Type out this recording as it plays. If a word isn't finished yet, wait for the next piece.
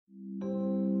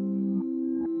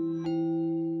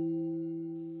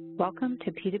Welcome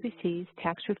to PwC's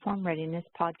Tax Reform Readiness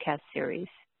podcast series.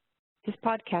 This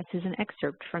podcast is an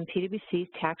excerpt from PwC's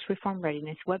Tax Reform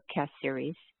Readiness webcast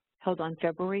series held on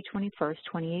February 21st,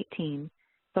 2018,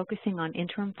 focusing on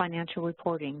interim financial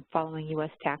reporting following U.S.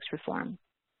 tax reform.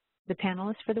 The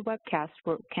panelists for the webcast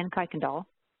were Ken Kuykendall,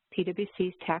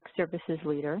 PwC's Tax Services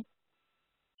Leader,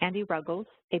 Andy Ruggles,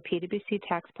 a PwC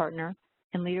tax partner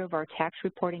and leader of our Tax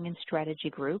Reporting and Strategy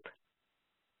Group,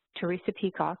 Teresa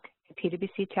Peacock, a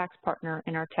PwC tax partner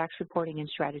in our Tax Reporting and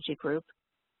Strategy Group,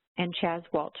 and Chaz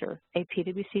Walter, a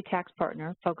PwC tax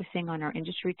partner focusing on our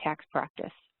industry tax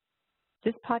practice.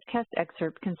 This podcast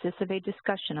excerpt consists of a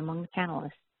discussion among the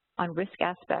panelists on risk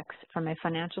aspects from a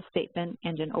financial statement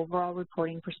and an overall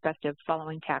reporting perspective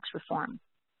following tax reform.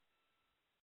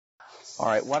 All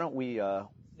right, why don't we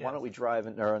drive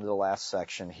into the last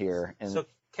section here? And so,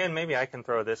 Ken, maybe I can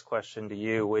throw this question to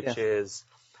you, which is,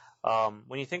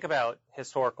 when you think about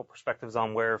historical perspectives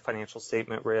on where financial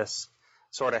statement risk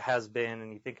sort of has been,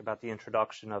 and you think about the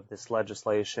introduction of this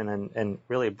legislation and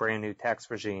really a brand new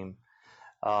tax regime,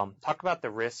 talk about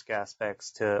the risk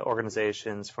aspects to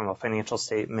organizations from a financial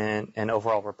statement and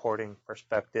overall reporting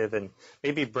perspective, and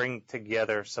maybe bring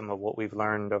together some of what we've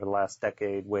learned over the last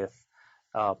decade with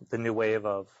the new wave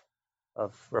of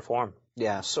reform.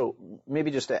 Yeah, so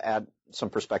maybe just to add some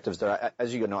perspectives there.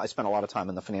 As you know, I spent a lot of time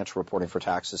in the financial reporting for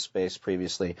taxes space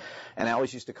previously, and I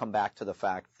always used to come back to the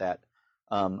fact that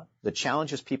the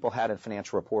challenges people had in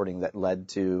financial reporting that led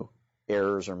to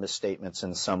errors or misstatements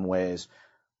in some ways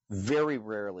very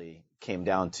rarely came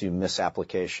down to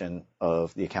misapplication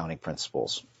of the accounting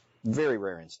principles. Very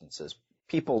rare instances.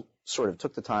 People sort of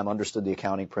took the time, understood the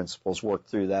accounting principles, worked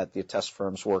through that. The test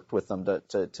firms worked with them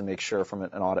to make sure from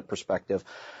an audit perspective.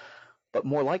 But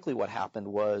more likely what happened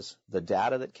was the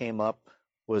data that came up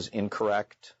was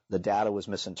incorrect, the data was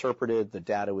misinterpreted, the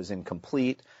data was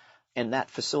incomplete, and that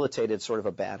facilitated sort of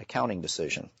a bad accounting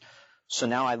decision. So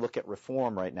now I look at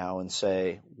reform right now and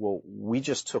say, well, we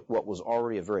just took what was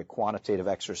already a very quantitative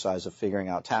exercise of figuring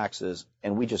out taxes,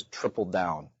 and we just tripled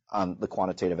down on the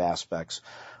quantitative aspects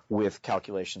with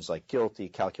calculations like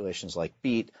GILTI, calculations like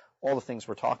BEAT, all the things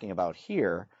we're talking about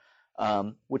here,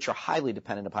 which are highly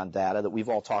dependent upon data that we've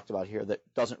all talked about here that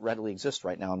doesn't readily exist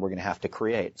right now and we're going to have to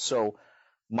create. So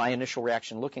my initial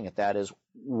reaction looking at that is,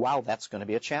 wow, that's going to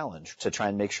be a challenge to try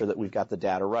and make sure that we've got the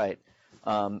data right.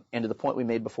 And to the point we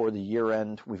made before the year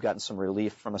end, we've gotten some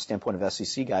relief from a standpoint of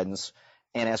SEC guidance.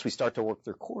 And as we start to work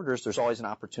through quarters, there's always an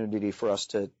opportunity for us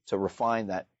to refine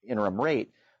that interim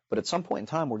rate. But at some point in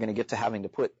time, we're going to get to having to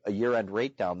put a year-end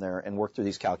rate down there and work through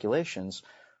these calculations,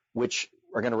 which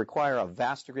are going to require a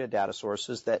vast degree of data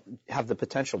sources that have the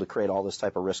potential to create all this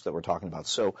type of risk that we're talking about.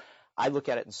 So I look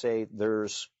at it and say there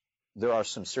are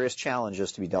some serious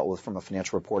challenges to be dealt with from a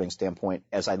financial reporting standpoint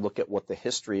as I look at what the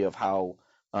history of how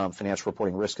financial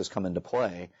reporting risk has come into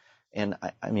play. And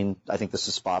I think this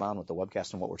is spot on with the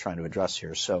webcast and what we're trying to address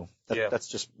here. So that's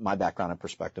just my background and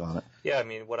perspective on it. Yeah, I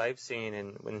mean, what I've seen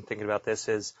and when thinking about this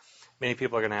is many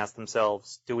people are going to ask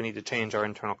themselves, do we need to change our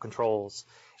internal controls?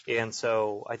 And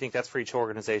so I think that's for each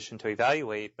organization to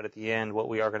evaluate. But at the end, what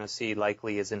we are going to see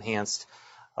likely is enhanced,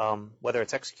 whether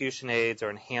it's execution aids or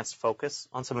enhanced focus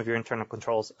on some of your internal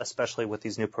controls, especially with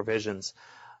these new provisions.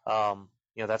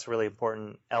 That's a really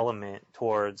important element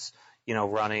towards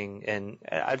running and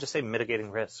I'd just say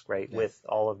mitigating risk, right, with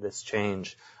all of this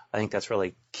change. I think that's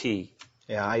really key.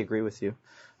 Yeah, I agree with you.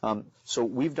 So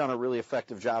we've done a really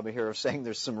effective job here of saying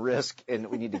there's some risk and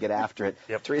we need to get after it.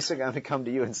 Yep. Teresa, I'm going to come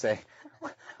to you and say,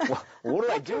 well, what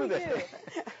do I do with it?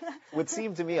 Would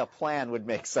seem to me a plan would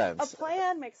make sense. A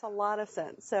plan makes a lot of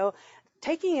sense. So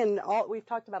taking in we've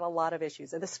talked about a lot of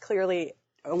issues, and this clearly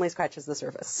only scratches the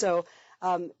surface. So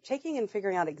taking and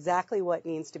figuring out exactly what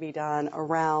needs to be done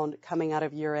around coming out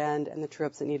of year end and the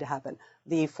true-ups that need to happen,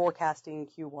 the forecasting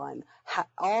Q1,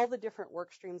 all the different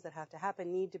work streams that have to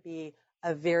happen need to be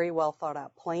a very well thought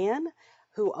out plan.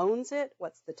 Who owns it?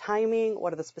 What's the timing?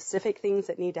 What are the specific things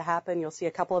that need to happen? You'll see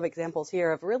a couple of examples here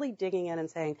of really digging in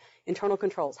and saying, internal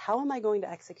controls, how am I going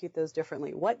to execute those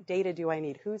differently? What data do I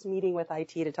need? Who's meeting with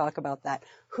IT to talk about that?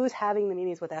 Who's having the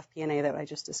meetings with FP&A that I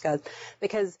just discussed?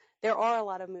 Because there are a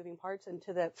lot of moving parts. And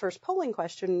to the first polling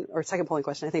question, or second polling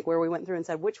question, I think, where we went through and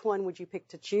said, which one would you pick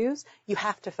to choose? You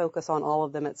have to focus on all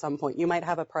of them at some point. You might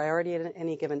have a priority at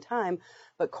any given time,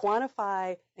 but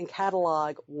quantify and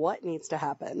catalog what needs to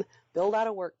happen. Build out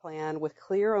a work plan with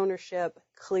clear ownership,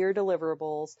 clear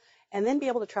deliverables, and then be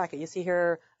able to track it. You see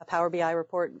here a Power BI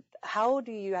report. How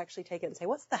do you actually take it and say,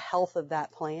 what's the health of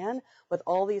that plan with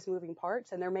all these moving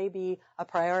parts? And there may be a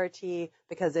priority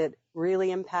because it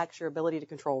really impacts your ability to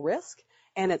control risk.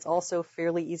 and it's also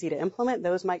fairly easy to implement,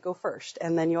 those might go first.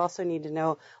 And then you also need to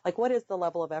know, like, what is the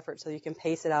level of effort so you can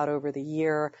pace it out over the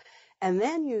year, and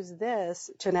then use this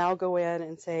to now go in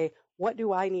and say, what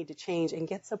do I need to change, and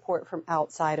get support from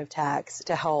outside of tax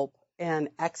to help in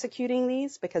executing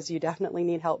these, because you definitely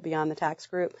need help beyond the tax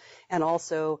group, and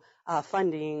also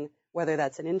funding, whether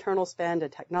that's an internal spend, a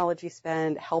technology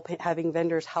spend, having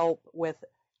vendors help with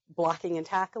blocking and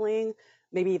tackling.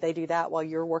 Maybe they do that while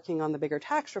you're working on the bigger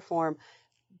tax reform.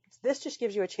 This just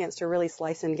gives you a chance to really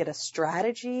slice and get a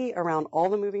strategy around all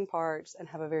the moving parts and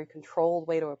have a very controlled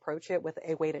way to approach it with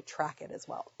a way to track it as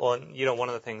well. Well, one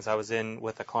of the things, I was in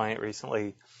with a client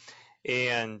recently,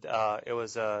 and it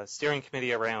was a steering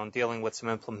committee around dealing with some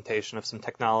implementation of some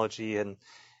technology, and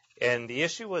the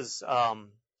issue was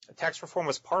tax reform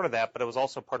was part of that, but it was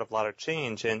also part of a lot of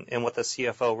change, and what the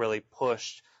CFO really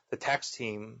pushed the tax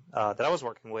team that I was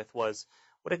working with was,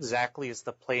 what exactly is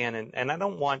the plan? And I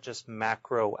don't want just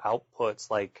macro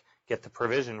outputs like get the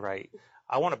provision right.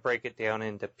 I want to break it down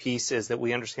into pieces that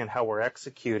we understand how we're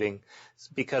executing,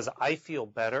 because I feel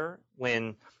better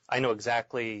when I know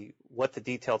exactly what the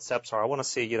detailed steps are. I want to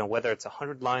see, whether it's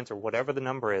 100 lines or whatever the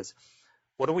number is,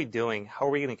 what are we doing? How are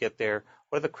we going to get there?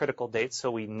 What are the critical dates, so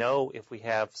we know if we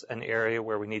have an area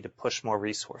where we need to push more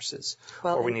resources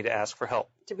or we need to ask for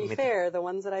help? To be fair, the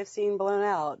ones that I've seen blown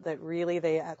out, that really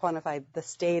they quantified the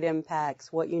state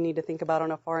impacts, what you need to think about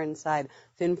on a foreign side,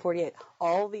 FIN 48,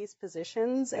 all these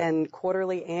positions, and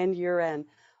quarterly and year-end,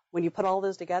 when you put all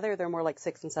those together, they're more like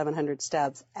 600 and 700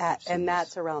 steps, and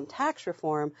that's around tax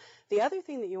reform. The other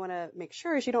thing that you want to make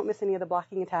sure is you don't miss any of the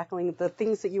blocking and tackling, the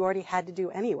things that you already had to do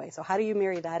anyway. So how do you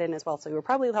marry that in as well? So you're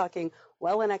probably talking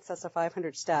well in excess of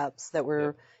 500 steps that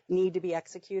need to be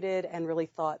executed and really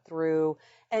thought through.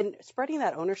 And spreading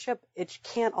that ownership, it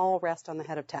can't all rest on the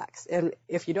head of tax. And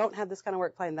if you don't have this kind of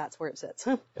work plan, that's where it sits.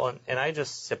 Well, and I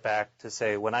just sit back to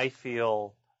say, when I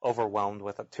feel overwhelmed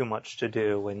with too much to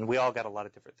do, and we all got a lot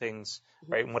of different things,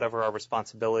 right, and whatever our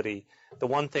responsibility, the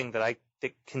one thing that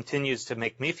continues to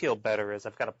make me feel better is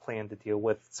I've got a plan to deal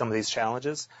with some of these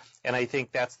challenges. And I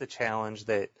think that's the challenge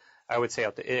that I would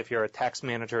say, if you're a tax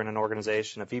manager in an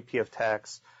organization, a VP of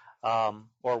tax,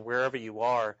 or wherever you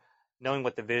are, knowing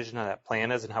what the vision of that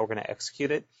plan is and how we're going to execute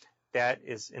it, that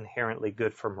is inherently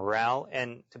good for morale.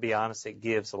 And to be honest, it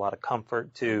gives a lot of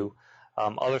comfort to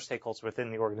other stakeholders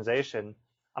within the organization.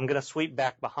 I'm going to sweep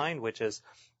back behind, which is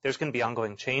there's going to be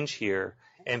ongoing change here,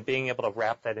 and being able to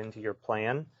wrap that into your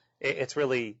plan. It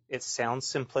sounds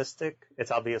simplistic.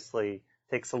 It's obviously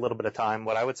takes a little bit of time.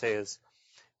 What I would say is,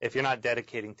 if you're not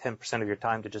dedicating 10% of your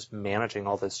time to just managing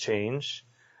all this change,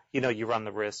 you run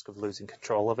the risk of losing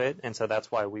control of it. And so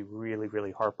that's why we really,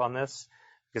 really harp on this,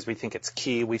 because we think it's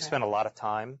key. We've spent a lot of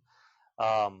time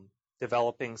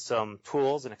developing some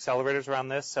tools and accelerators around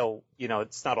this. So,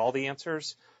 it's not all the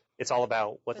answers. It's all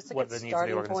about what are the needs of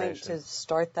the organization. Point to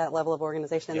start that level of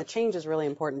organization. And the change is really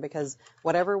important, because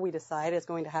whatever we decide is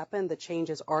going to happen, the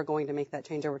changes are going to make that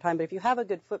change over time. But if you have a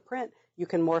good footprint, you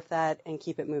can morph that and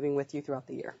keep it moving with you throughout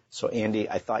the year. So, Andy,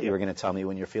 I thought you were going to tell me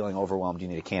when you're feeling overwhelmed, you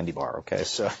need a candy bar, okay?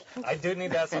 So I do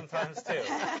need that sometimes, too.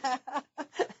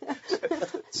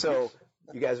 So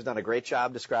you guys have done a great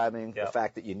job describing the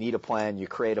fact that you need a plan, you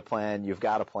create a plan, you've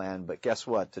got a plan, but guess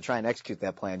what? To try and execute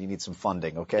that plan, you need some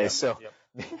funding, okay?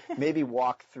 Maybe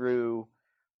walk through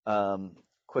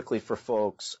quickly for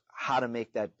folks how to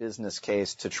make that business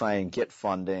case to try and get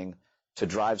funding to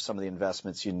drive some of the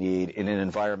investments you need in an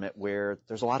environment where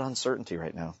there's a lot of uncertainty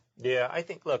right now. Yeah, I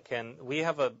think, look, Ken, we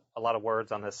have a lot of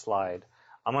words on this slide.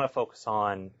 I'm going to focus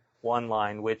on one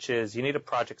line, which is you need a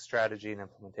project strategy and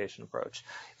implementation approach.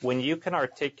 When you can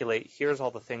articulate, here's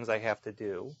all the things I have to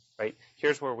do, right?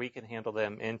 Here's where we can handle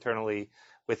them internally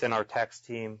within our tax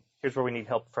team. Here's where we need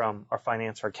help from our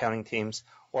finance or accounting teams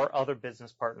or other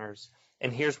business partners.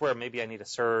 And here's where maybe I need a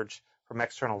surge from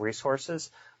external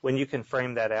resources. When you can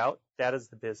frame that out, that is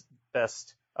the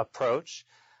best approach.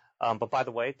 But by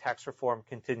the way, tax reform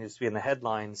continues to be in the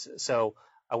headlines. So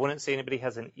I wouldn't say anybody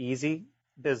has an easy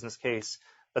business case,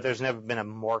 but there's never been a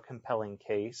more compelling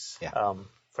case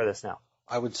for this now.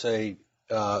 I would say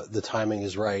the timing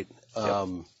is right.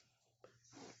 And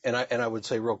I would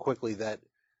say real quickly that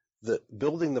the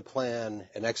building the plan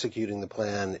and executing the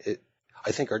plan,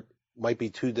 I think might be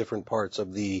two different parts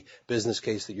of the business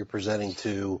case that you're presenting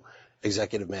to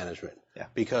executive management. Yeah.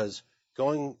 Because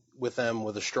going with them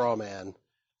with a straw man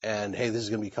and, hey, this is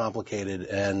going to be complicated,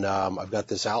 and I've got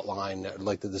this outline I'd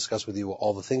like to discuss with you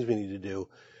all the things we need to do,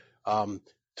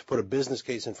 to put a business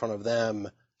case in front of them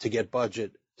to get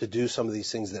budget to do some of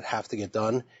these things that have to get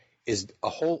done is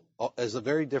a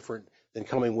very different than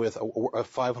coming with a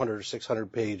 500 or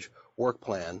 600 page work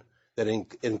plan that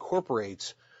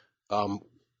incorporates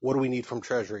what do we need from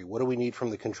Treasury, what do we need from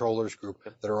the controllers group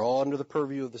that are all under the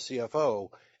purview of the CFO,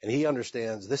 and he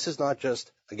understands this is not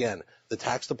just, again, the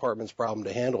tax department's problem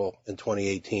to handle in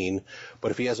 2018,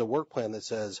 but if he has a work plan that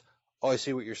says, oh, I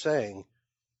see what you're saying,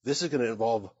 this is going to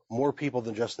involve more people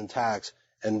than just in tax,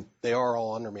 and they are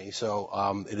all under me,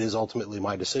 so it is ultimately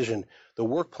my decision. The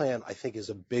work plan, I think, is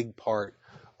a big part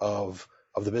of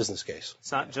the business case.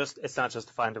 It's not just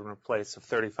to find and replace of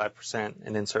 35%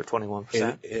 and insert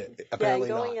 21%. Apparently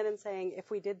and going not. in and saying, if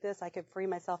we did this, I could free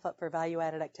myself up for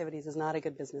value-added activities is not a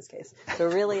good business case. So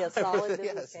really a solid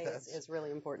business case is really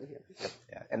important here.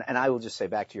 Yeah, and I will just say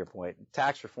back to your point,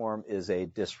 tax reform is a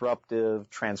disruptive,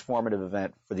 transformative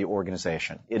event for the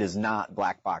organization. It is not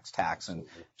black box tax and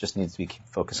just needs to be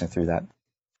focusing through that.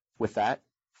 With that,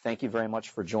 thank you very much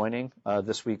for joining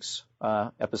this week's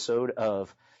episode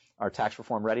of our Tax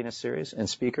Reform Readiness Series. And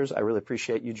speakers, I really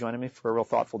appreciate you joining me for a real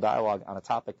thoughtful dialogue on a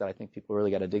topic that I think people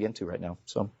really got to dig into right now.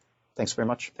 So thanks very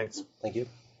much. Thanks. Thank you.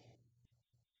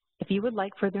 If you would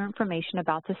like further information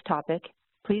about this topic,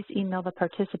 please email the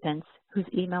participants whose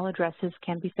email addresses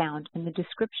can be found in the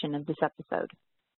description of this episode.